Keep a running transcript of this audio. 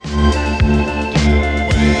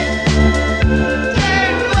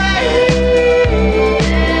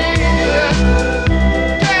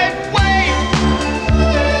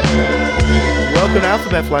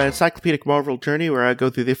Firefly Encyclopedic Marvel Journey, where I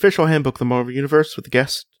go through the official handbook of the Marvel Universe with a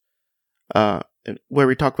guest, where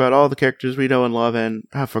we talk about all the characters we know and love and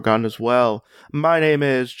have forgotten as well. My name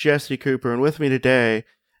is Jesse Cooper, and with me today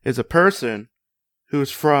is a person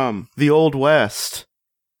who's from the Old West.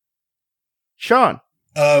 Sean.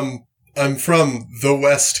 I'm from the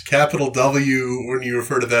West, capital W, when you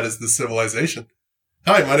refer to that as the civilization.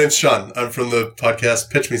 Hi, my name's Sean. I'm from the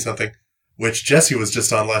podcast Pitch Me Something, which Jesse was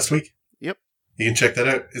just on last week. Yep. You can check that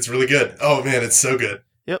out. It's really good. Oh man, it's so good.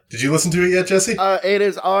 Yep. Did you listen to it yet, Jesse? It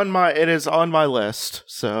is on my list.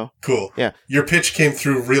 So cool. Yeah. Your pitch came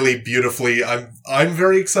through really beautifully. I'm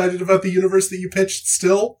very excited about the universe that you pitched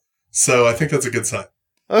still. So I think that's a good sign.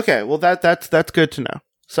 Okay, well that's good to know.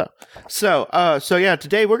 So yeah,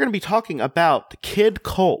 today we're going to be talking about Kid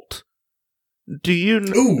Colt. Do you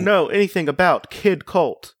know anything about Kid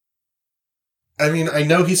Colt? I mean, I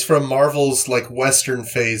know he's from Marvel's Western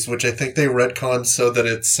phase, which I think they retconned so that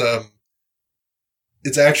it's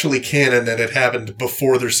actually canon and it happened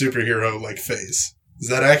before their superhero phase. Is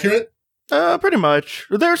that accurate? Pretty much.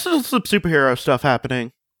 There's some superhero stuff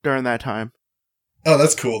happening during that time. Oh,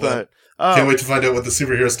 that's cool. But can't wait to find out what the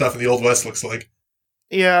superhero stuff in the Old West looks like.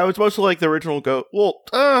 Yeah, it's mostly like the original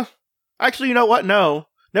actually, you know what? No.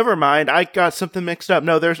 Never mind. I got something mixed up.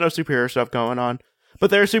 No, there's no superhero stuff going on. But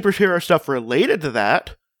there's superhero stuff related to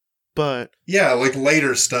that. But yeah,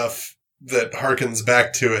 later stuff that harkens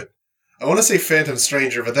back to it. I want to say Phantom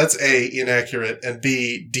Stranger, but that's A, inaccurate, and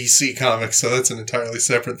B, DC Comics, so that's an entirely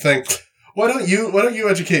separate thing. Why don't you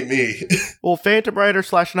educate me? Well, Phantom Rider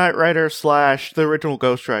 / Knight Rider / the original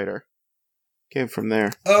Ghost Rider came from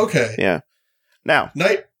there. Okay. Yeah. Now,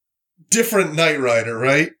 different Knight Rider,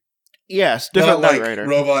 right? Yes, different Knight Rider.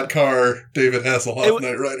 Robot car, David Hasselhoff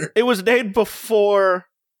Knight Rider. It was named before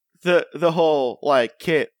the whole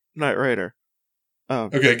kit Knight Rider.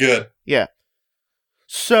 Okay, good. Yeah.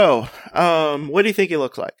 So, what do you think he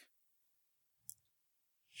looks like?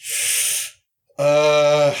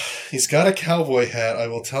 He's got a cowboy hat, I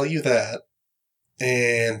will tell you that.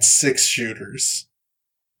 And 6 shooters.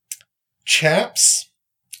 Chaps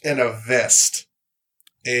and a vest.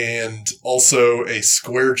 And also a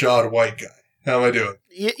square-jawed white guy. How am I doing?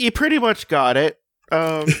 You pretty much got it.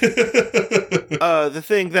 The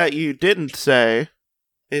thing that you didn't say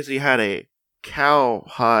is he had a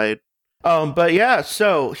cowhide. But yeah,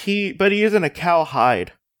 so he is in a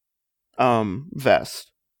cowhide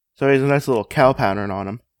vest. So he has a nice little cow pattern on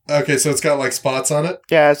him. Okay, so it's got spots on it?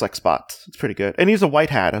 Yeah, it's spots. It's pretty good. And he's a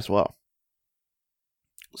white hat as well.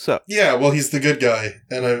 So yeah, well, he's the good guy,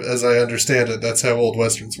 and as I understand it, that's how old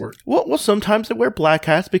westerns work. Well, sometimes they wear black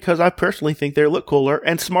hats because I personally think they look cooler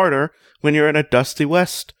and smarter when you're in a Dusty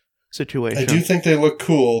West situation. I do think they look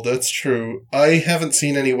cool. That's true. I haven't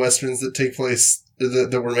seen any westerns that take place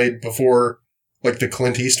that were made before, the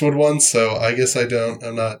Clint Eastwood ones. So I guess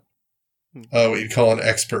I'm not what you'd call an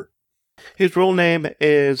expert. His real name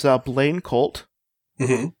is Blaine Colt.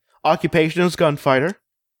 Mm-hmm. Occupation is gunfighter.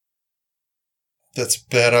 That's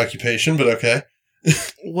bad occupation, but okay.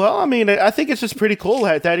 Well, I mean, I think it's just pretty cool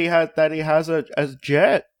that he has a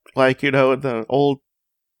jet, in the old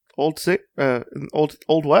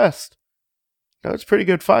West. It's a pretty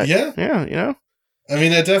good fight. Yeah. I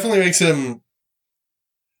mean, it definitely makes him.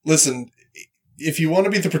 Listen, if you want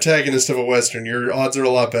to be the protagonist of a Western, your odds are a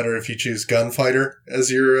lot better if you choose gunfighter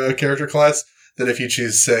as your character class than if you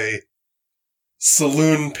choose, say,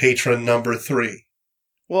 saloon patron number 3.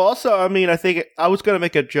 Well, also, I mean, I think I was going to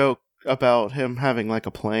make a joke about him having a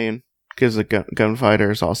plane because a gunfighter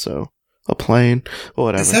is also a plane or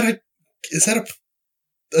whatever. Is that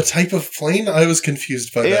a type of plane? I was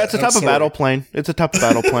confused by that. Yeah, it's a type of battle plane. It's a type of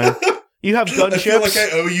battle plane. You have gunships. I feel like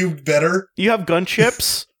I owe you better. You have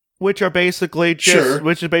gunships, which are basically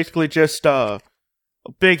just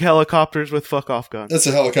big helicopters with fuck off guns. That's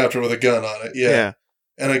a helicopter with a gun on it. Yeah.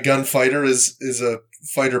 And a gunfighter is a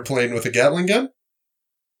fighter plane with a Gatling gun.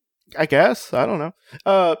 I guess. I don't know.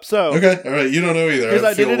 Okay, all right. You don't know either.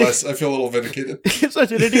 I feel a little vindicated. His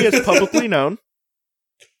identity is publicly known.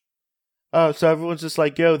 So everyone's just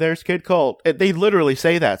yo, there's Kid Colt. They literally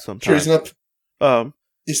say that sometimes. Sure,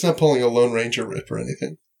 he's not pulling a Lone Ranger rip or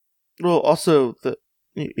anything. Well, also,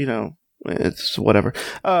 it's whatever.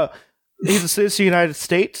 He's a citizen of the United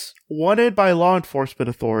States, wanted by law enforcement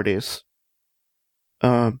authorities.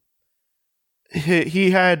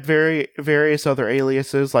 He had various other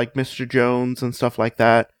aliases like Mr. Jones and stuff like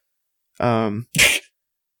that. Aliases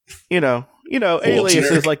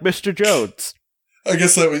generic. like Mr. Jones. I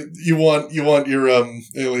guess that you want your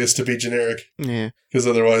alias to be generic. Yeah. Because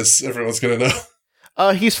otherwise everyone's gonna know.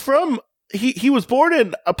 He's from he was born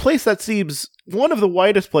in a place that seems one of the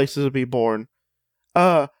whitest places to be born.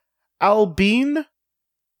 Albine,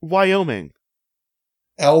 Wyoming.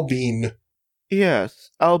 Albine.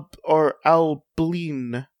 Yes,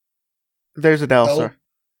 Albline. There's an L, sir.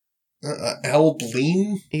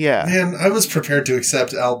 Albine? Yeah. Man, I was prepared to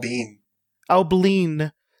accept Albine.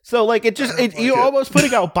 Albline. So, like, you're almost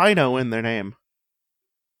putting albino in their name.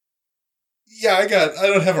 Yeah, I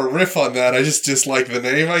don't have a riff on that. I just dislike the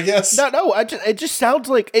name, I guess. No, it just sounds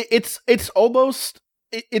like it's almost.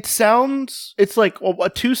 It sounds, it's like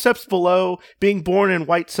 2 steps below being born in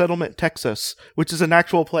White Settlement, Texas, which is an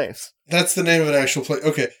actual place. That's the name of an actual place.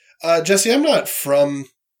 Okay. Jesse, I'm not from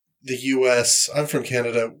the U.S. I'm from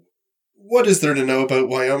Canada. What is there to know about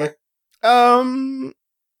Wyoming?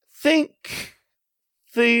 Think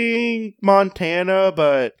Montana,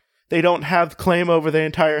 but they don't have claim over the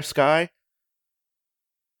entire sky.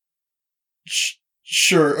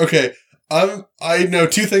 Sure, okay. I know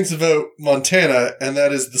 2 things about Montana, and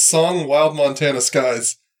that is the song Wild Montana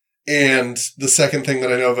Skies, and the second thing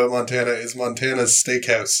that I know about Montana is Montana's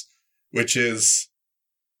Steakhouse, which is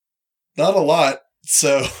not a lot,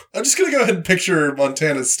 so I'm just going to go ahead and picture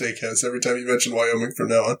Montana's Steakhouse every time you mention Wyoming from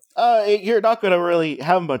now on. You're not going to really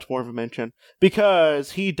have much more of a mention,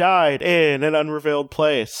 because he died in an unrevealed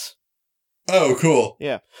place. Oh, cool.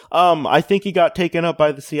 Yeah. I think he got taken up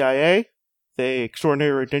by the CIA. They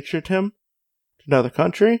extraordinarily renditioned him to another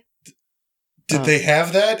country. Did they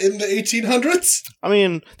have that in the 1800s? I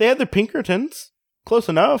mean, they had the Pinkertons. Close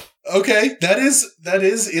enough. Okay, that is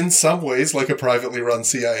in some ways like a privately run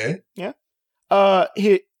CIA. Yeah.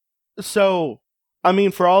 So, I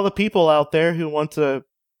mean, for all the people out there who want a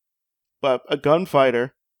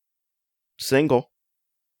gunfighter, single.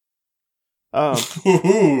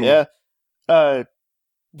 Yeah. The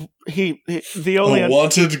only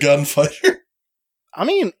wanted gunfighter. I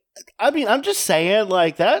mean, I'm just saying,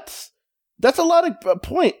 like, that's a lot of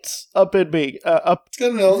points up in me. It's a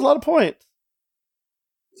lot of points.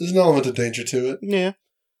 There's an element of danger to it. Yeah.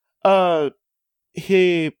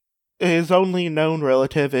 His only known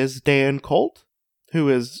relative is Dan Colt, who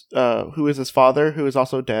is his father, who is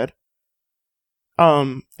also dead.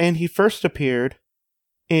 And he first appeared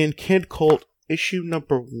in Kid Colt issue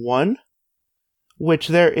number 1, which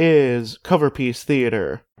there is Cover Piece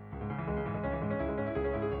Theater.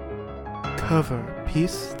 Cover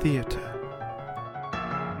Piece Theater.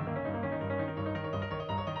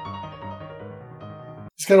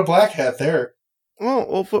 He's got a black hat there.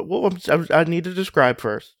 Well, I need to describe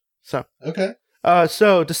first. So okay.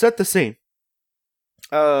 So to set the scene,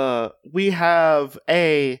 we have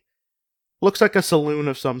looks like a saloon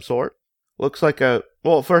of some sort. Looks like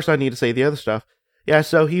first I need to say the other stuff. Yeah,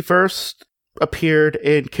 so he first appeared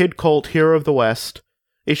in Kid Colt, Hero of the West,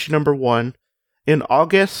 issue number 1, in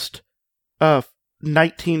August of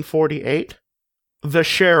 1948. The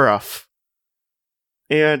Sheriff.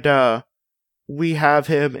 And, we have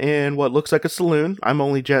him in what looks like a saloon. I'm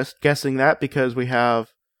only just guessing that because we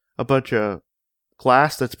have a bunch of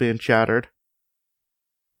glass that's being shattered.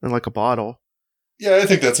 And like a bottle. Yeah, I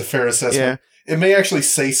think that's a fair assessment. Yeah. It may actually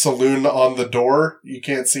say saloon on the door. You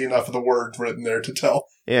can't see enough of the word written there to tell.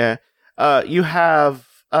 Yeah. You have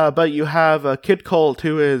a Kid Colt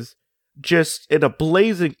who is just in a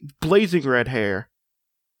blazing red hair.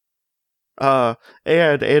 And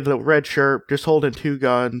a red shirt, just holding 2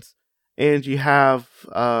 guns. And you have,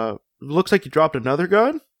 looks like you dropped another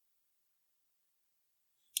gun?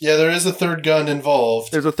 Yeah, there is a third gun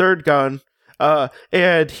involved. There's a third gun.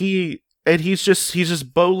 And he's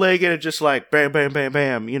just bow-legged and just like bam, bam, bam,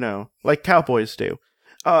 bam, you know, like cowboys do.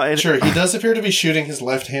 Sure, he does appear to be shooting his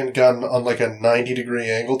left-hand gun on like a 90-degree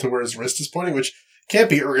angle to where his wrist is pointing, which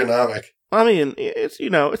can't be ergonomic. I mean,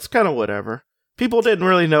 it's kind of whatever. People didn't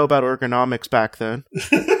really know about ergonomics back then.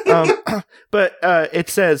 But it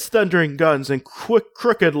says, thundering guns and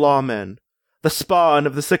crooked lawmen, the spawn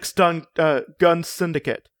of the 6 gun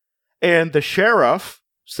syndicate. And the sheriff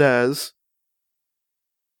says,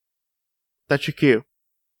 that's your cue.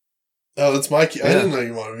 Oh, that's my cue. Yeah. I didn't know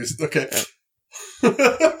you wanted me. Okay. Yeah.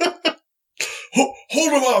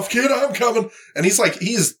 Hold him off, kid. I'm coming. And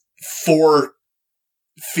he's 4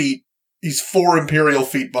 feet. He's 4 Imperial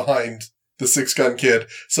feet behind the 6-gun kid.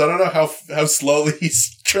 So I don't know how slowly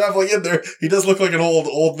he's traveling in there. He does look like an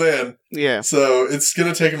old man. Yeah. So it's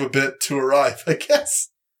going to take him a bit to arrive, I guess.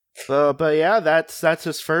 But yeah, that's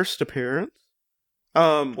his first appearance.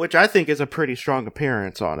 Which I think is a pretty strong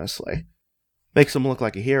appearance, honestly. Makes him look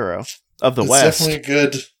like a hero of the West.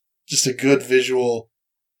 Definitely just a good visual.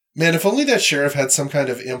 Man, if only that sheriff had some kind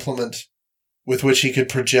of implement with which he could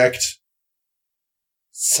project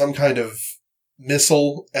some kind of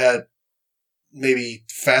missile at maybe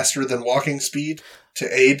faster than walking speed to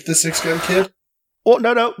aid the 6-gun kid. Oh,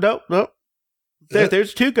 no.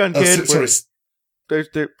 There's a two-gun kid. Sorry.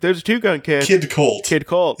 There's a two-gun kid. Kid Colt. Kid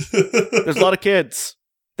Colt. There's a lot of kids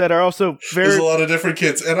that are also very... There's a lot of different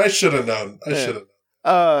kids, and I should have known.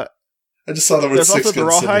 I just saw the word there's also Six the Gun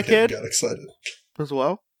Rawhide Syndicate kid and got excited. as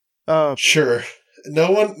well. Sure.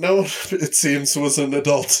 No one, it seems, was an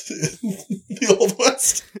adult in the Old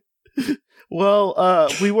West. Well,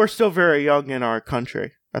 we were still very young in our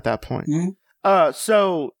country at that point. Mm-hmm.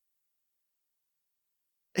 So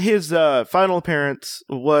his final appearance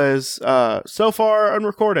was so far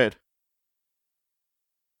unrecorded.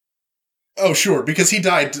 Oh, sure, because he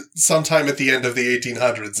died sometime at the end of the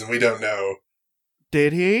 1800s, and we don't know.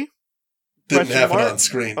 Did he? Didn't happen on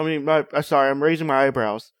screen. I mean, I'm raising my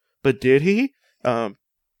eyebrows. But did he? Yeah.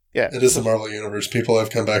 It is the Marvel Universe. People have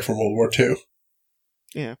come back from World War II.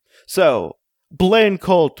 Yeah. So, Blaine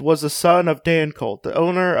Colt was the son of Dan Colt, the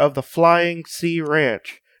owner of the Flying Sea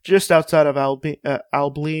Ranch, just outside of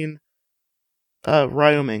Abilene,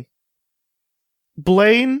 Wyoming.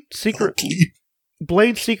 Blaine secretly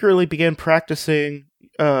began practicing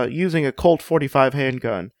using a Colt 45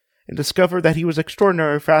 handgun and discovered that he was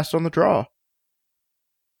extraordinarily fast on the draw.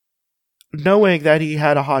 Knowing that he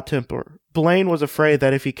had a hot temper, Blaine was afraid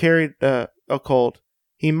that if he carried a Colt,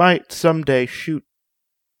 he might someday shoot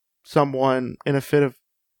someone in a fit of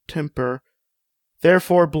temper.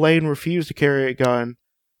 Therefore, Blaine refused to carry a gun,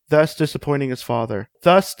 thus disappointing his father.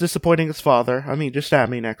 I mean, just at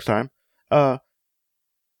me next time.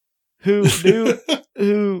 Who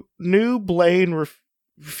knew Blaine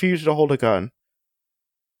refused to hold a gun.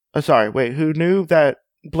 Who knew that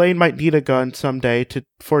Blaine might need a gun someday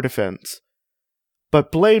for defense.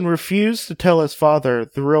 But Blaine refused to tell his father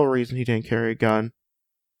the real reason he didn't carry a gun,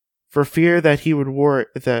 for fear that he would worry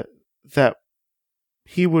that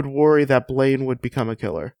Blaine would become a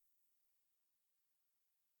killer.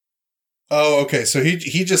 Oh, okay. So he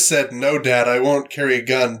just said, "No, Dad, I won't carry a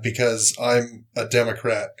gun because I'm a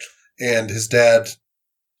Democrat." And his dad,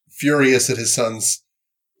 furious at his son's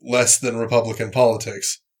less than Republican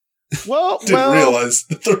politics, didn't realize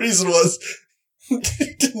that the reason was he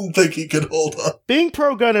didn't think he could hold on. Being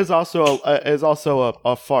pro-gun is also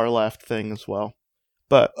a far left thing as well.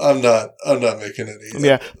 But I'm not making any.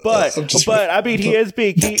 Yeah, but I mean, he is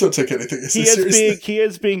being. Don't take anything seriously. He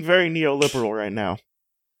is being very neoliberal right now.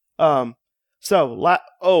 I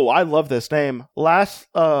love this name. Las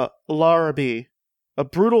Larrabee, a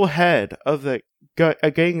brutal head of a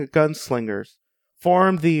gang of gunslingers,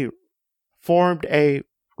 formed a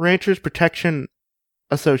Ranchers Protection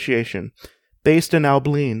Association based in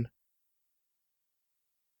Abilene.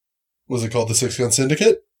 Was it called the Six Gun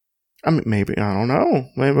Syndicate? I mean, maybe, I don't know.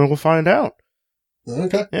 Maybe we'll find out.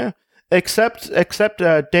 Okay. Yeah. Except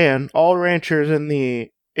Dan, all ranchers in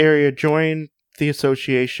the area joined the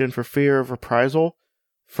association for fear of reprisal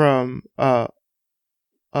from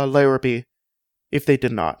Larrabee if they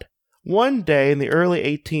did not. One day in the early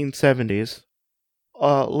 1870s,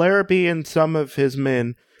 Larrabee and some of his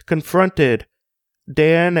men confronted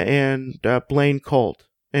Dan and Blaine Colt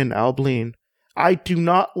in Abilene. I do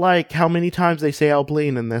not like how many times they say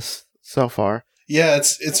Abilene in this so far. Yeah,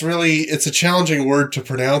 it's a challenging word to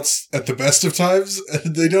pronounce at the best of times.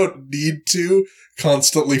 They don't need to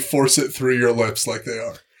constantly force it through your lips like they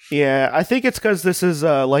are. Yeah, I think it's because this is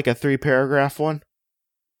like a 3-paragraph one.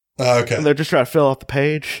 Okay. And they're just trying to fill out the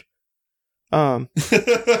page. So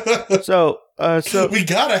we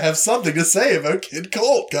gotta have something to say about Kid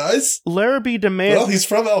Colt, guys. Larrabee demanded. Well, he's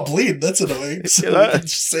from Abilene. That's annoying. So we can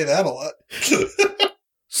just say that a lot.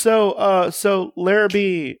 So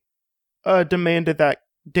Larrabee demanded that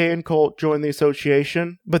Dan Colt join the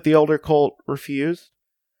association, but the older Colt refused.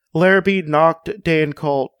 Larrabee knocked Dan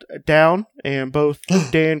Colt down, and both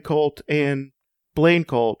Dan Colt and Blaine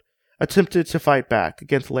Colt attempted to fight back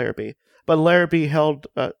against Larrabee, but Larrabee held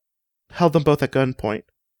them both at gunpoint.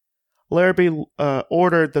 Larrabee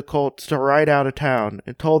ordered the Colts to ride out of town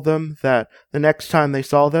and told them that the next time they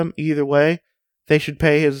saw them, either way, they should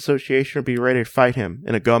pay his association or be ready to fight him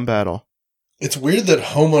in a gun battle. It's weird that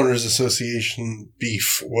homeowners association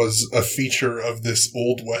beef was a feature of this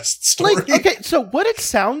Old West story. Okay, so what it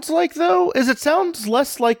sounds like, though, is it sounds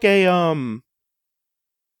less like a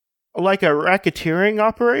racketeering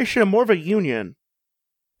operation, more of a union.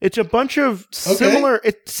 It's a bunch of similar... Okay.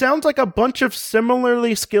 It sounds like a bunch of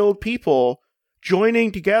similarly skilled people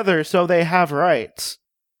joining together so they have rights.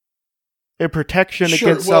 And protection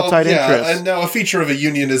against outside interests. And now a feature of a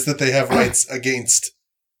union is that they have rights against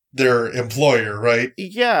their employer, right?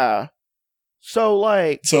 Yeah. So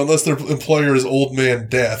unless their employer is Old Man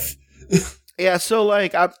Death. Yeah, it sounds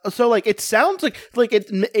like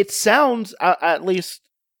it sounds, at least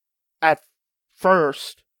at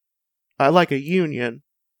first like a union,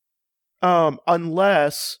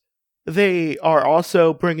 unless they are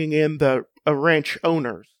also bringing in the ranch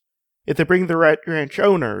owners. If they bring the ranch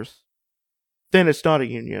owners, then it's not a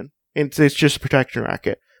union. It's just a protection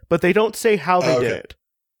racket. But they don't say how they did it.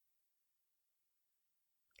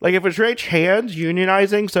 Like, if it's ranch hands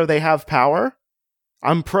unionizing so they have power,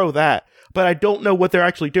 I'm pro that. But I don't know what they're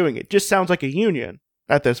actually doing. It just sounds like a union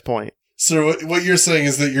at this point. So what you're saying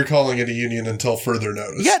is that you're calling it a union until further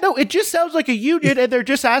notice. Yeah, no, it just sounds like a union, and they're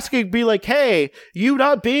just asking, be like, hey, you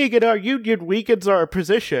not being in our union weakens our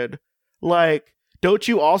position. Like, don't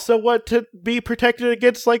you also want to be protected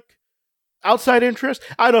against, like, outside interests?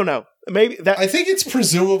 I don't know. Maybe that. I think it's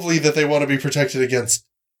presumably that they want to be protected against,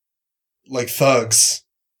 like, thugs.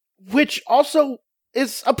 Which also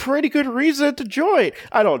is a pretty good reason to join.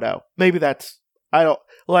 I don't know. Maybe that's. I don't.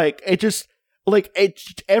 Like, it just. Like,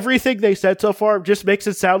 everything they said so far just makes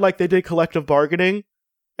it sound like they did collective bargaining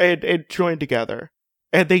and joined together.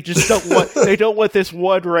 And they just don't want this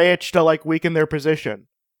one ranch to, like, weaken their position.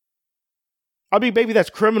 I mean, maybe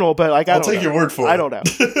that's criminal, but, like, I'll take your word for it. I don't know.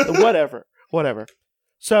 Whatever.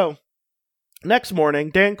 So, next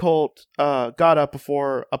morning, Dan Colt got up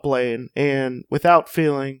before Blaine, and without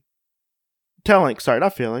telling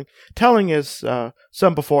his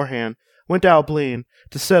son beforehand, went to Albleen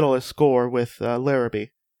to settle his score with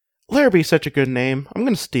Larrabee. Larrabee's such a good name. I'm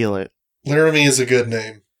going to steal it. Laramie is a good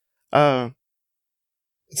name.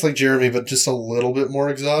 It's like Jeremy, but just a little bit more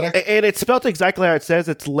exotic. And it's spelled exactly how it says.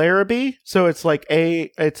 It's Larrabee, so it's like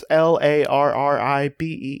it's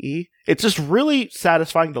Larribee. It's just really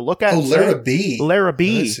satisfying to look at. Oh, Larrabee.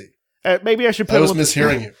 Larrabee. I see. Maybe I should put. I was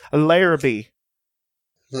mishearing you. Larrabee.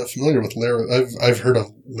 I'm not familiar with I've heard of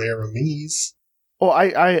Laramise. Well,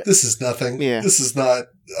 I this is nothing. Yeah. This is not.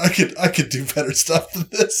 I could do better stuff than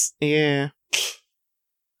this. Yeah.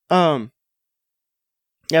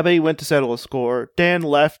 Yeah, but he went to settle a score. Dan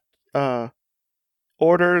left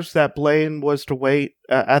orders that Blaine was to wait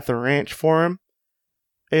at the ranch for him.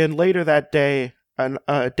 And later that day,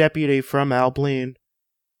 a deputy from Albleen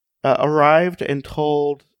arrived and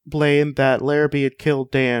told Blaine that Larrabee had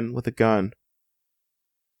killed Dan with a gun.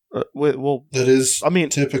 That is,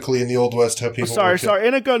 typically in the Old West how people. Sorry.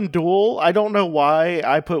 In a gun duel, I don't know why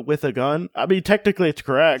I put with a gun. I mean, technically, it's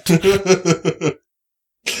correct.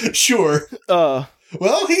 Sure.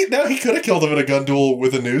 Well, he could have killed him in a gun duel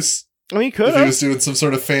with a noose. I mean, he could have. If he was doing some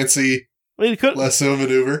sort of fancy lasso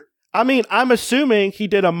maneuver. I mean, I'm assuming he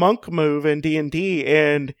did a monk move in D&D,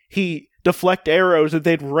 and he deflect arrows, and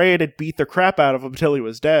they'd raid and beat the crap out of him until he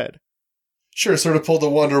was dead. Sure, sort of pulled a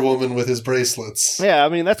Wonder Woman with his bracelets. Yeah, I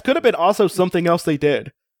mean, that could have been also something else they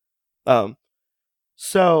did.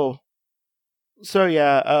 So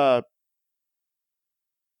yeah,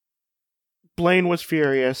 Blaine was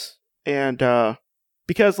furious, and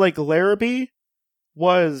because, like, Larrabee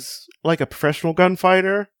was, like, a professional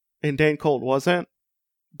gunfighter, and Dan Colt wasn't,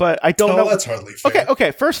 but I don't know. Oh, that's hardly fair.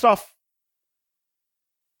 Okay, first off,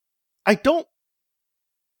 I don't...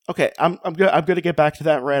 Okay, I'm gonna get back to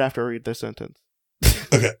that right after I read this sentence.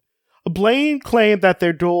 Okay. Blaine claimed that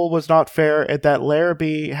their duel was not fair and that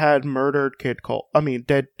Larrabee had murdered Dan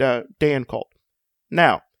Colt.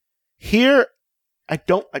 Now, here, I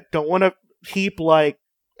don't want to heap, like,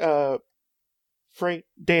 frank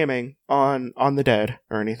damning on the dead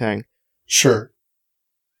or anything. Sure.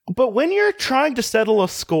 But when you're trying to settle a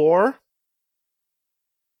score,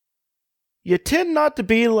 you tend not to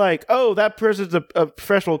be like, oh, that person's a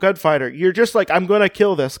professional gunfighter. You're just like, I'm going to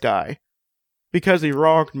kill this guy because he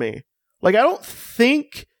wronged me. Like, I don't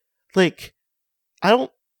think it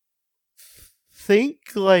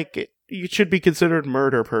should be considered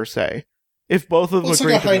murder per se. If both of them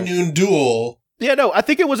agree. It's like a high noon duel. Yeah, no, I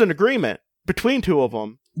think it was an agreement between two of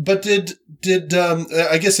them. But did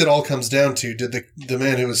I guess it all comes down to, did the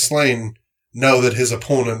man who was slain know that his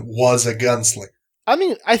opponent was a gunslinger? I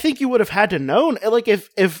mean, I think you would have had to know. Like,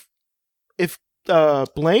 if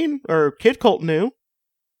Blaine or Kid Colt knew.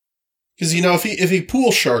 Because, if he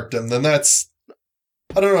pool sharked him, then that's,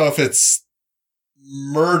 I don't know if it's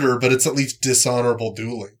murder, but it's at least dishonorable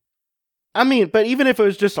dueling. I mean, but even if it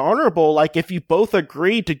was dishonorable, like, if you both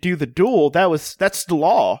agreed to do the duel, that's the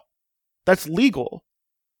law. That's legal.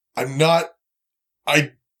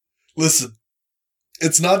 Listen,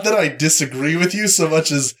 it's not that I disagree with you so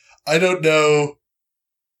much as I don't know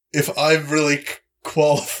if I'm really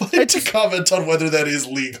qualified to comment on whether that is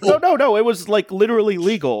legal. No, it was, like, literally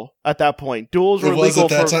legal at that point. Duels were legal at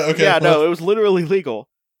that time? Okay, yeah, no, it was literally legal.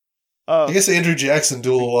 I guess Andrew Jackson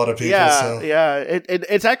dueled a lot of people. Yeah, so. yeah.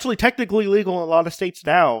 It's actually technically legal in a lot of states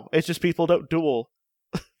now. It's just people don't duel.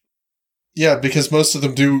 Yeah, because most of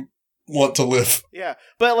them do want to live. Yeah,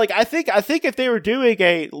 but like I think if they were doing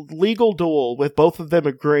a legal duel with both of them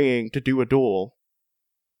agreeing to do a duel.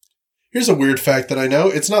 Here's a weird fact that I know.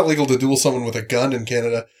 It's not legal to duel someone with a gun in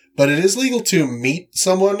Canada, but it is legal to meet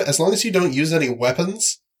someone as long as you don't use any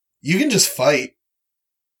weapons. You can just fight.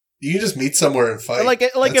 You can just meet somewhere and fight. Like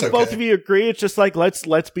That's if both of you agree, it's just like let's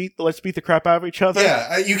beat the crap out of each other.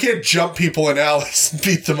 Yeah, you can't jump people in alleys and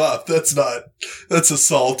beat them up. That's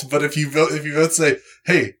assault. But if you both say,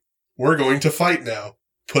 "Hey, we're going to fight now.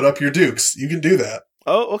 Put up your dukes," you can do that.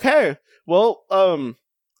 Oh, okay. Well,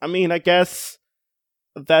 I mean, I guess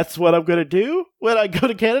that's what I'm gonna do when I go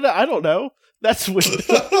to Canada. I don't know. That's what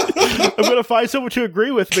I'm gonna find someone to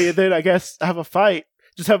agree with me, and then I guess have a fight.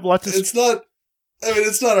 Just have lots of. It's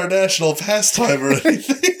not our national pastime or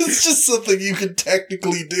anything. It's just something you can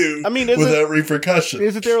technically do. I mean, without repercussion.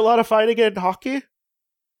 Isn't there a lot of fighting in hockey?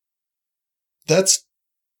 That's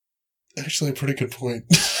actually a pretty good point.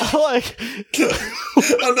 Like,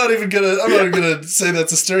 I'm not even gonna say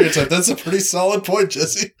that's a stereotype. That's a pretty solid point,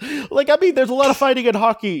 Jesse. Like, I mean, there's a lot of fighting in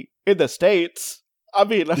hockey in the States. I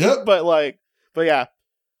mean, yep. but yeah.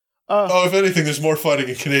 If anything, there's more fighting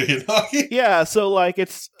in Canadian hockey. Yeah, so like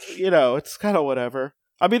it's it's kind of whatever.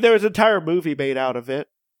 I mean, there was an entire movie made out of it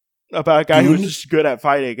about a guy who was just good at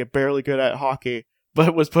fighting and barely good at hockey,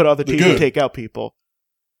 but was put on the team to take out people.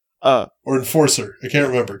 Or Enforcer. I can't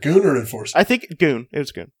remember. Goon or Enforcer? I think Goon. It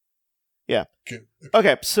was Goon. Yeah. Goon.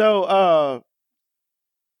 Okay, so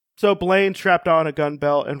Blaine strapped on a gun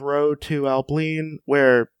belt and rode to Albleen,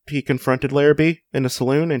 where he confronted Larrabee in a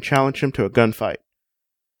saloon and challenged him to a gunfight.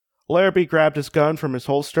 Larrabee grabbed his gun from his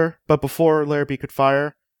holster, but before Larrabee could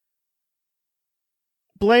fire,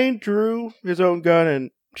 Blaine drew his own gun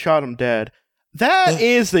and shot him dead. That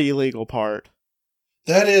is the illegal part.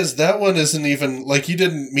 That one isn't even, like, you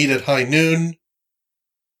didn't meet at high noon.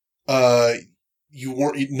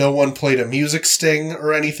 No one played a music sting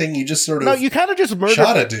or anything. You just sort of you kind of just murdered,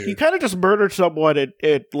 shot a dude. You kind of just murdered someone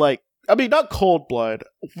in like, I mean, not cold blood,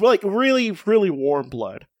 like really, really warm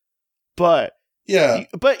blood, but yeah.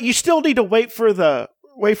 But you still need to wait for the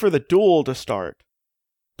duel to start.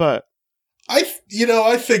 But I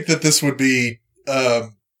think that this would be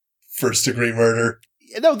first degree murder.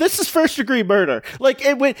 No, this is first degree murder. Like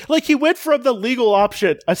he went from the legal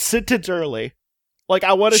option a sentence early. Like,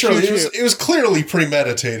 I want to shoot you. It was clearly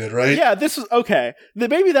premeditated, right? Yeah, this is okay.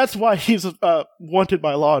 Maybe that's why he's wanted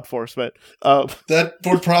by law enforcement. That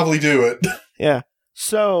would probably do it. Yeah.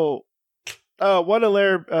 So, one of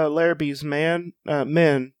Larrabee's men,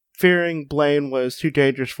 fearing Blaine was too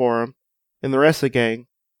dangerous for him, and the rest of the gang,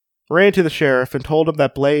 ran to the sheriff and told him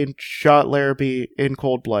that Blaine shot Larrabee in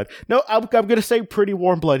cold blood. No, I'm going to say pretty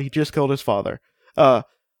warm blood. He just killed his father.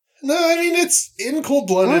 No, I mean, it's in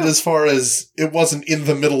cold-blooded as far as it wasn't in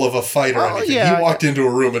the middle of a fight or anything. Yeah, he walked into a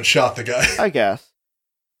room and shot the guy. I guess.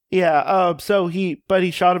 Yeah, but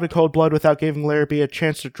he shot him in cold blood without giving Larrabee a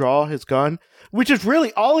chance to draw his gun, which is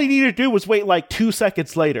really all he needed to do was wait like 2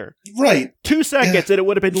 seconds later. Right. 2 seconds and it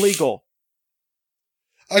would have been legal.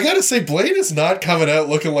 I gotta say, Blaine is not coming out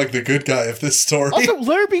looking like the good guy of this story. Also,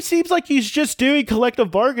 Larrabee seems like he's just doing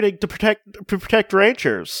collective bargaining to protect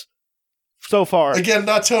ranchers. So far. Again,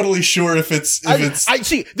 not totally sure if it's... I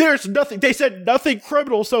see, there's nothing... They said nothing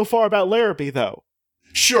criminal so far about Larrabee, though.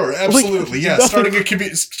 Sure, absolutely, yeah. Starting a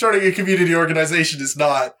community organization is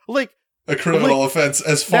not a criminal offense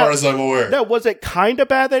as far as I'm aware. Now, was it kind of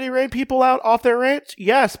bad that he ran people out off their ranch?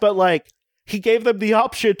 Yes, but, he gave them the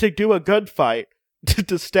option to do a gunfight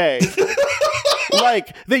to stay.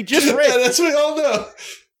 They just ran... Yeah, that's what we all know.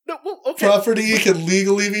 No, well, okay. Property can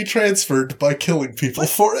legally be transferred by killing people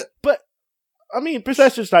for it. But... I mean,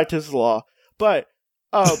 possession's not his law, but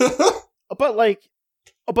they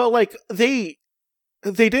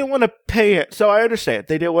didn't want to pay it, so I understand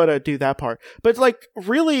they didn't want to do that part. But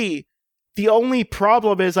really, the only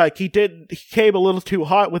problem is he came a little too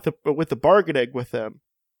hot with the bargaining with them.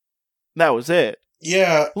 That was it.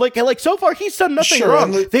 Yeah, so far he's done nothing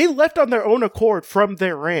wrong. They left on their own accord from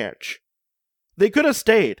their ranch. They could have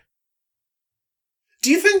stayed. Do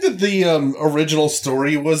you think that the original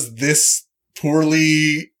story was this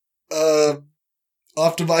poorly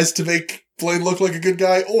optimized to make Blaine look like a good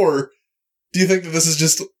guy, or do you think that this is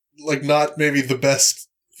just not maybe the best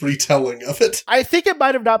retelling of it? I think it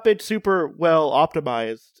might have not been super well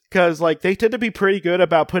optimized because they tend to be pretty good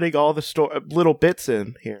about putting all the little bits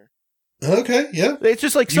in here. Okay, yeah, it's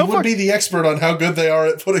just you would be the expert on how good they are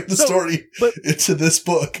at putting the story into this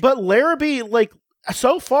book. But Larrabee,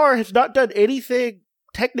 so far, has not done anything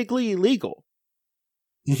technically illegal.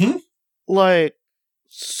 Mm-hmm.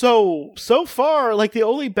 So far, the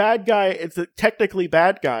only bad guy is the technically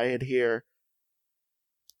bad guy in here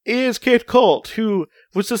is Kid Colt, who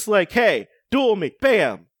was just like, hey, duel me,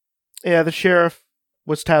 bam! Yeah, the sheriff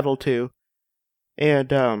was tattled too.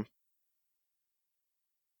 And,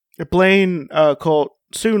 Blaine Colt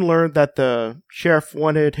soon learned that the sheriff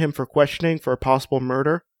wanted him for questioning for a possible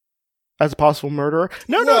murder. As a possible murderer.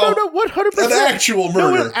 No, 100%. An actual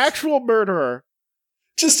murder. No, an actual murderer.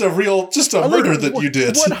 Just a murder that you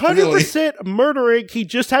did. 100% murdering. He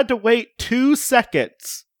just had to wait 2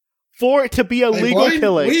 seconds for it to be a legal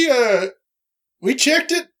killing. We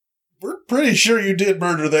checked it. We're pretty sure you did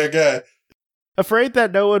murder that guy. Afraid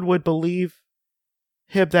that no one would believe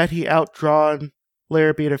him that he outdrawn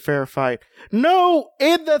Larrabee in a fair fight. No,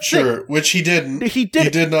 in the thing, which he didn't. He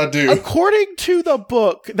did not do. According to the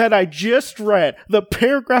book that I just read, the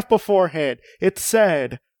paragraph beforehand, it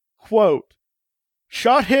said, quote,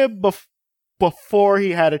 shot him before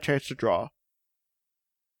he had a chance to draw.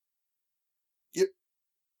 Yep.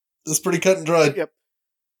 That's pretty cut and dried. Yep.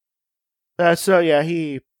 So yeah,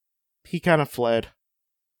 he kind of fled.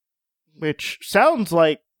 Which sounds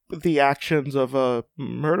like the actions of a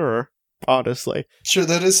murderer. Honestly. Sure,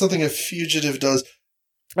 that is something a fugitive does.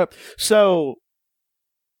 So,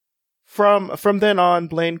 from then on,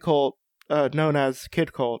 Blaine Colt, known as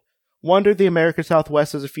Kid Colt, wandered the American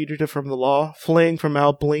Southwest as a fugitive from the law, fleeing from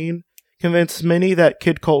Abilene, convinced many that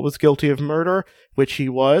Kid Colt was guilty of murder, which he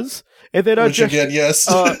was, and then yes.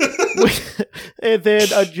 And then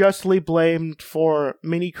unjustly blamed for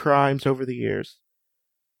many crimes over the years.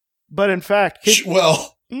 But in fact,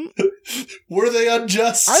 were they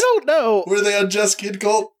unjust? I don't know. Were they unjust, Kid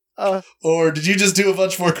Colt? Or did you just do a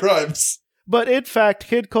bunch more crimes? But in fact,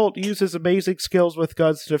 Kid Colt uses amazing skills with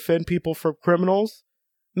guns to defend people from criminals,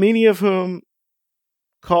 many of whom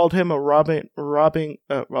called him a Robin Hood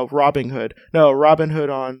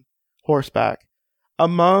on horseback.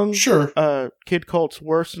 Among Kid Colt's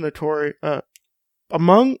most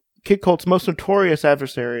notorious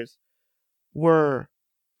adversaries were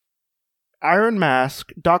Iron Mask,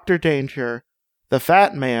 Dr. Danger, the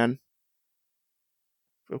Fat Man.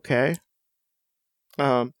 Okay.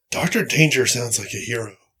 Dr. Danger sounds like a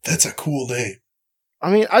hero. That's a cool name. I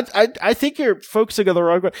mean, I think you're focusing on the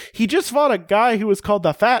wrong one. He just fought a guy who was called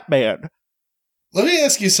the Fat Man. Let me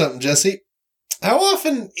ask you something, Jesse. How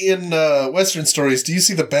often in Western stories do you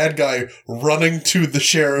see the bad guy running to the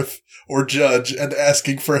sheriff or judge and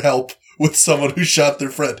asking for help with someone who shot their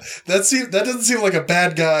friend? That doesn't seem like a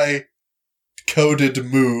bad guy coded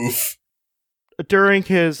move. During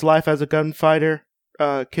his life as a gunfighter,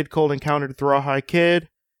 Kid Colt encountered the Rawhide Kid,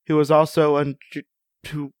 who was also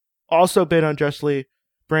been unjustly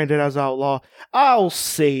branded as outlaw. I'll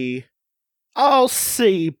see,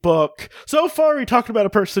 book. So far, we talked about a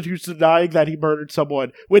person who's denying that he murdered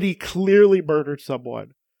someone when he clearly murdered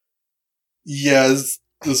someone. Yes,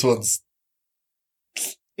 this one's.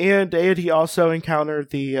 And he also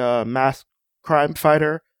encountered the masked crime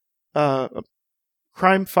fighter.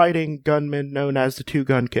 Crime-fighting gunman known as the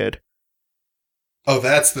Two-Gun Kid. Oh,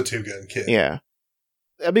 that's the Two-Gun Kid. Yeah.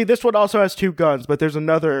 I mean, this one also has 2 guns, but there's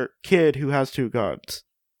another kid who has 2 guns.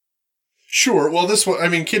 Sure. Well, this one, I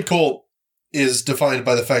mean, Kid Colt is defined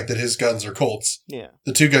by the fact that his guns are Colts. Yeah.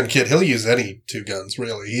 The Two-Gun Kid, he'll use any 2 guns,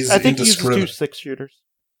 really. I think he uses 2 6-shooters.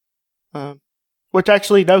 Which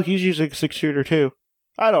actually, no, he's using a 6-shooter too.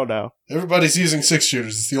 I don't know. Everybody's using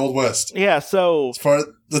 6-shooters. It's the Old West. Yeah, so...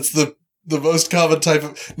 That's the most common type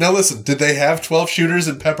of... Now listen, did they have 12 shooters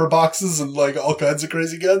and pepper boxes and like all kinds of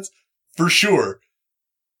crazy guns? For sure.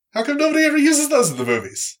 How come nobody ever uses those in the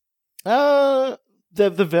movies? The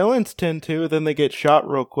villains tend to, then they get shot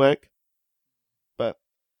real quick. But...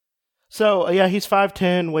 So, yeah, he's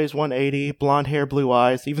 5'10", weighs 180, blonde hair, blue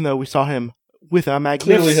eyes, even though we saw him with a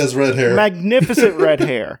clearly has red hair. Magnificent red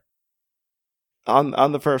hair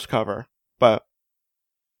on the first cover. But...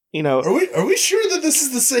 You know, are we sure that this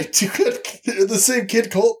is the same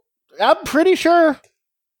Kid Colt? I'm pretty sure.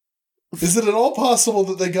 Is it at all possible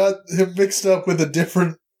that they got him mixed up with a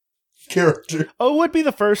different character? Oh, it would be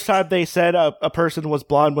the first time they said a person was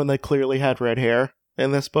blonde when they clearly had red hair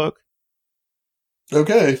in this book.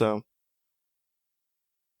 Okay. So,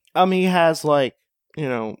 he has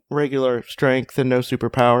regular strength and no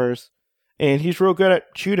superpowers, and he's real good at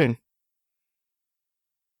shooting.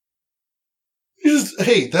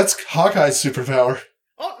 Hey, that's Hawkeye's superpower.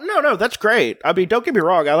 Oh, no, that's great. I mean, don't get me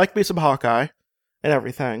wrong, I like me some Hawkeye and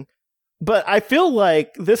everything. But I feel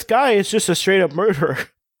like this guy is just a straight up murderer.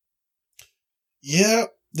 Yeah,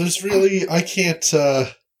 there's really, I can't, I'm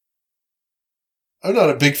not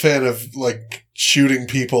a big fan of, shooting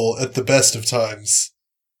people at the best of times.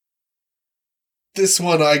 This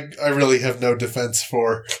one, I really have no defense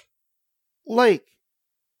for.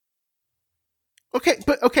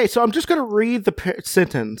 Okay, so I'm just going to read the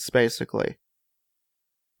sentence, basically.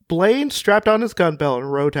 Blaine strapped on his gun belt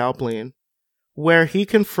and rode to Albion, where he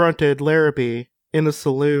confronted Larrabee in a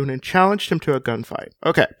saloon and challenged him to a gunfight.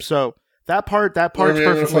 Okay, so that part's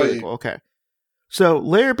perfectly legal. Okay. So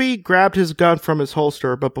Larrabee grabbed his gun from his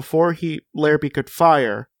holster, but before Larrabee could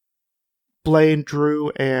fire, Blaine drew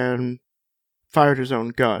and fired his own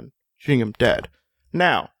gun, shooting him dead.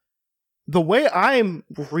 Now, the way I'm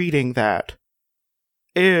reading that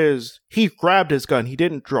is he grabbed his gun. He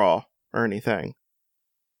didn't draw or anything.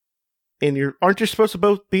 And aren't you supposed to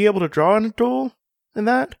both be able to draw in a duel in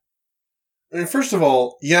that? I mean, first of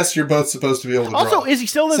all, yes, you're both supposed to be able to draw. Also, is he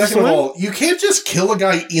still in the saloon? Second of all, you can't just kill a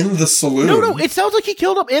guy in the saloon. No, it sounds like he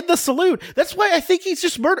killed him in the saloon. That's why I think he's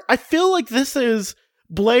just murdered. I feel like this is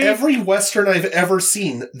Blaine. Every Western I've ever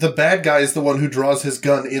seen, the bad guy is the one who draws his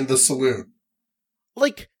gun in the saloon.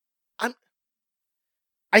 Like,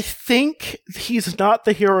 I think he's not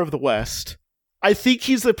the hero of the West. I think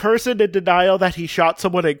he's the person in denial that he shot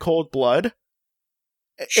someone in cold blood.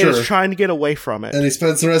 Sure. And is trying to get away from it. And he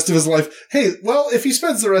spends the rest of his life... Hey, well, if he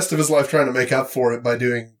spends the rest of his life trying to make up for it by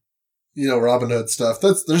doing, Robin Hood stuff,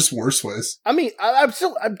 there's worse ways. I mean, I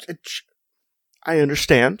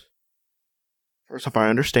understand. First off, I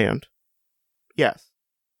understand. Yes.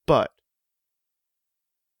 But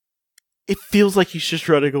it feels like he's just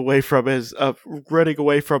running away from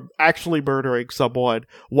actually murdering someone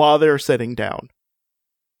while they're sitting down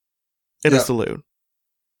in a saloon.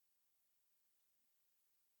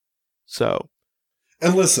 So.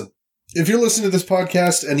 And listen, if you're listening to this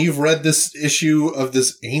podcast and you've read this issue of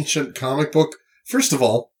this ancient comic book, first of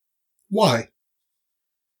all, why?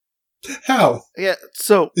 How? Yeah,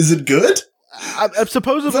 so. Is it good?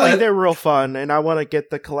 Supposedly they're real fun, and I want to get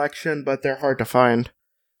the collection, but they're hard to find.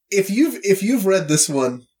 If you've read this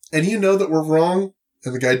one, and you know that we're wrong,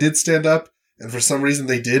 and the guy did stand up, and for some reason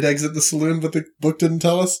they did exit the saloon, but the book didn't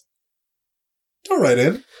tell us, don't write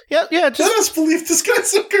in. Yeah. Let us believe this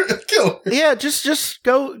guy's a killer. Yeah, just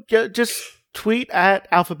tweet at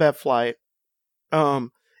Alphabet Flight, and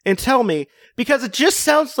tell me, because it just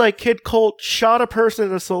sounds like Kid Colt shot a person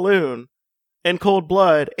in a saloon in cold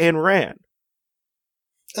blood and ran.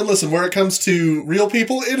 And listen, where it comes to real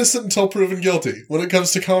people, innocent until proven guilty. When it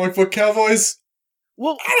comes to comic book cowboys,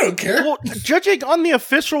 well, I don't care. Well, judging on the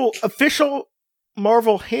official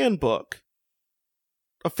Marvel handbook,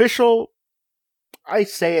 I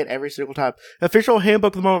say it every single time, official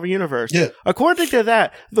handbook of the Marvel Universe. Yeah. According to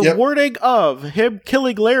that, the wording of him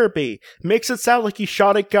killing Larrabee makes it sound like he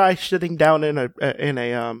shot a guy sitting down in a.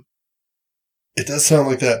 It does sound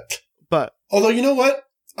like that. But although, you know what?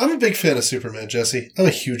 I'm a big fan of Superman, Jesse. I'm a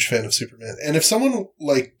huge fan of Superman. And if someone,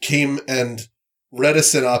 came and read a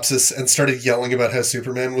synopsis and started yelling about how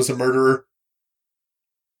Superman was a murderer,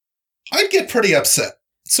 I'd get pretty upset.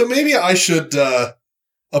 So maybe I should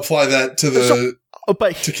apply that to to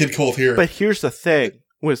Kid Colt here. But here's the thing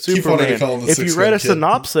with Superman. If you read a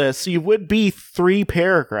synopsis, you would be 3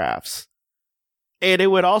 paragraphs. And it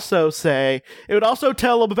would also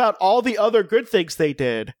tell them about all the other good things they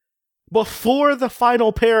did before the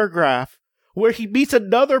final paragraph, where he meets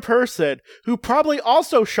another person who probably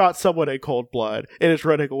also shot someone in cold blood and is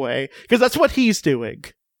running away, because that's what he's doing.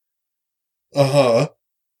 Uh-huh.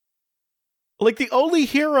 Like, the only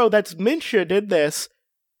hero that's mentioned in this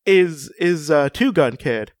is Two Gun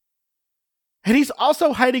Kid. And he's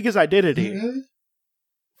also hiding his identity. Mm-hmm.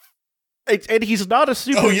 And he's not a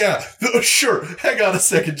super... Oh, yeah. Sure. Hang on a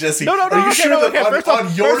second, Jesse. No. Are you sure that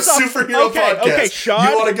on your superhero podcast, Sean,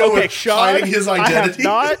 you want to go with hiding his identity?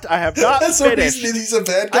 I have not That's finished. That's he's a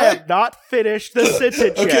bad guy? I have not finished the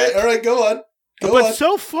sentence yet. Okay, all right, go on. Go on.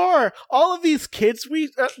 So far, all of these kids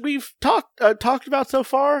we've talked about so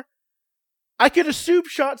far, I could assume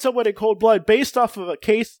shot someone in cold blood based off of a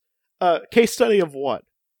case study of one.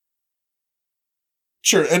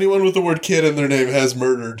 Sure, anyone with the word kid in their name has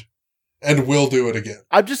murdered. And will do it again.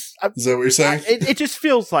 Is that what you're saying? It just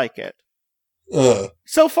feels like it.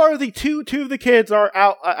 So far, the two of the kids are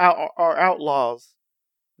outlaws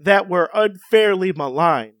that were unfairly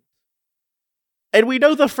maligned, and we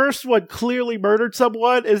know the first one clearly murdered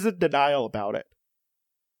someone. Is in denial about it.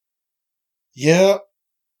 Yeah.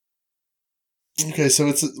 Okay,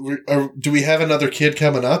 so do we have another kid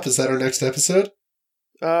coming up? Is that our next episode?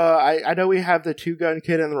 I know we have the Two Gun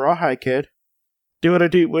Kid and the Rawhide Kid. Do you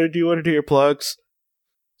want to do your plugs?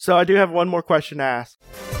 So I do have one more question to ask.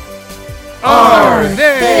 Are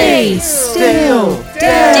they still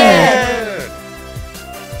dead?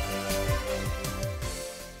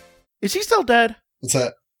 Is he still dead? What's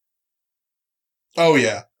that? Oh,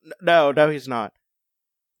 yeah. No, he's not.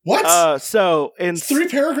 What? So in It's 3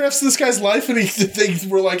 paragraphs of this guy's life, and they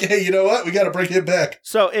were like, "Hey, you know what? We got to bring him back."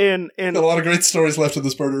 So in Got a lot of great stories left of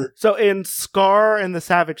this murderer. So in Scar and the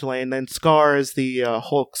Savage Land, then Scar is the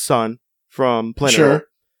Hulk's son from Planet Sure.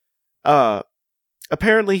 Earth.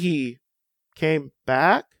 Apparently he came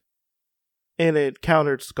back and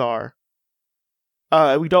encountered Scar.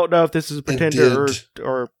 We don't know if this is a pretender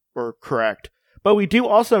or correct, but we do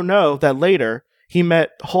also know that later he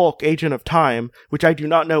met Hulk, Agent of Time, which I do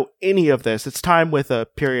not know any of this. It's time with a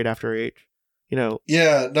period after H. You know.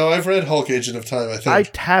 Yeah, no, I've read Hulk Agent of Time, I think. I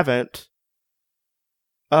haven't.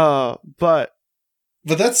 But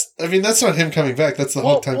that's not him coming back. That's the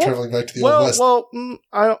Hulk time traveling back to the Old West.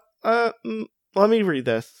 Let me read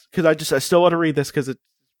this, because I still want to read this because it's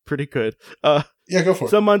pretty good. Yeah, go for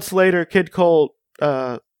it. Some months later, Kid Colt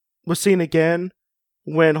was seen again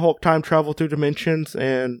when Hulk time traveled through dimensions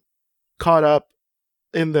and caught up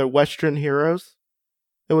in the Western Heroes.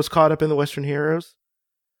 It was caught up in the Western Heroes.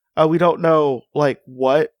 We don't know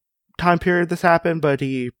what time period this happened, but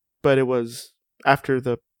it was after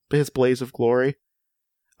his blaze of glory.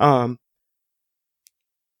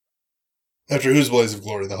 After whose blaze of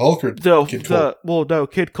glory? The Hulk or Kid Colt? No,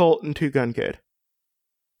 Kid Colt and Two Gun Kid.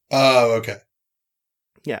 Oh, okay.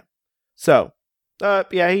 Yeah. So,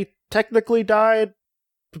 he technically died,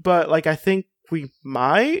 but I think we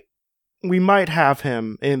might have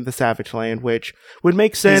him in the Savage Land, which would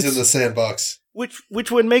make sense. He's in the sandbox.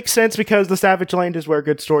 Which would make sense because the Savage Land is where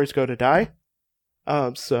good stories go to die.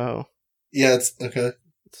 So yeah, it's okay.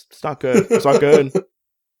 It's not good. It's not good.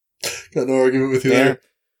 Got no argument with you there.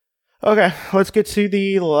 Okay, let's get to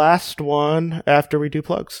the last one after we do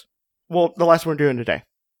plugs. Well, the last one we're doing today.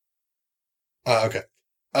 Okay.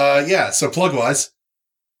 So plug-wise,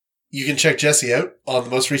 you can check Jesse out on the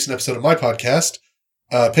most recent episode of my podcast,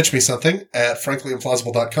 Pitch Me Something, at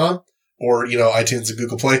franklyimplausible.com or, iTunes and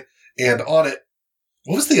Google Play. And on it,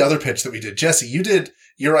 what was the other pitch that we did? Jesse, you did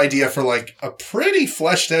your idea for a pretty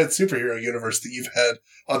fleshed out superhero universe that you've had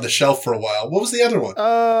on the shelf for a while. What was the other one?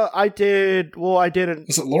 I did. Well, I didn't.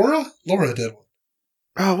 Was it Laura? Laura did one.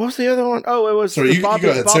 Oh, what was the other one? Oh, it was Sorry, you go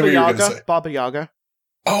ahead. Say what you were going to say. Baba Yaga.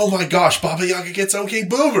 Oh my gosh, Baba Yaga gets okay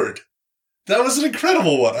boobered. That was an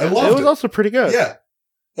incredible one. I loved it. It was also pretty good. Yeah.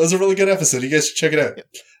 That was a really good episode. You guys should check it out. Yep.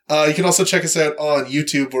 You can also check us out on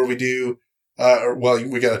YouTube where we do,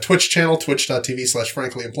 we got a Twitch channel,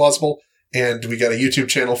 twitch.tv/franklyimplausible, and we got a YouTube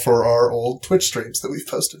channel for our old Twitch streams that we've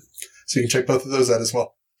posted. So you can check both of those out as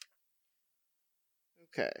well.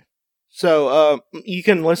 Okay. So, you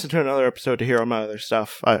can listen to another episode to hear all my other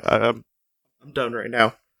stuff. I'm done right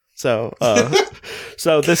now. So,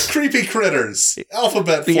 so this Creepy Critters,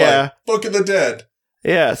 Alphabet Flight, Book of the Dead.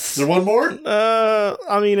 Yes. Is there one more? Into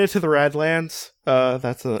the Radlands.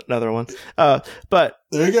 That's another one. But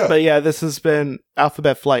there you go. But yeah, this has been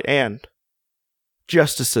Alphabet Flight and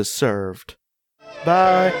Justice is Served.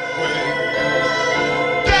 Bye.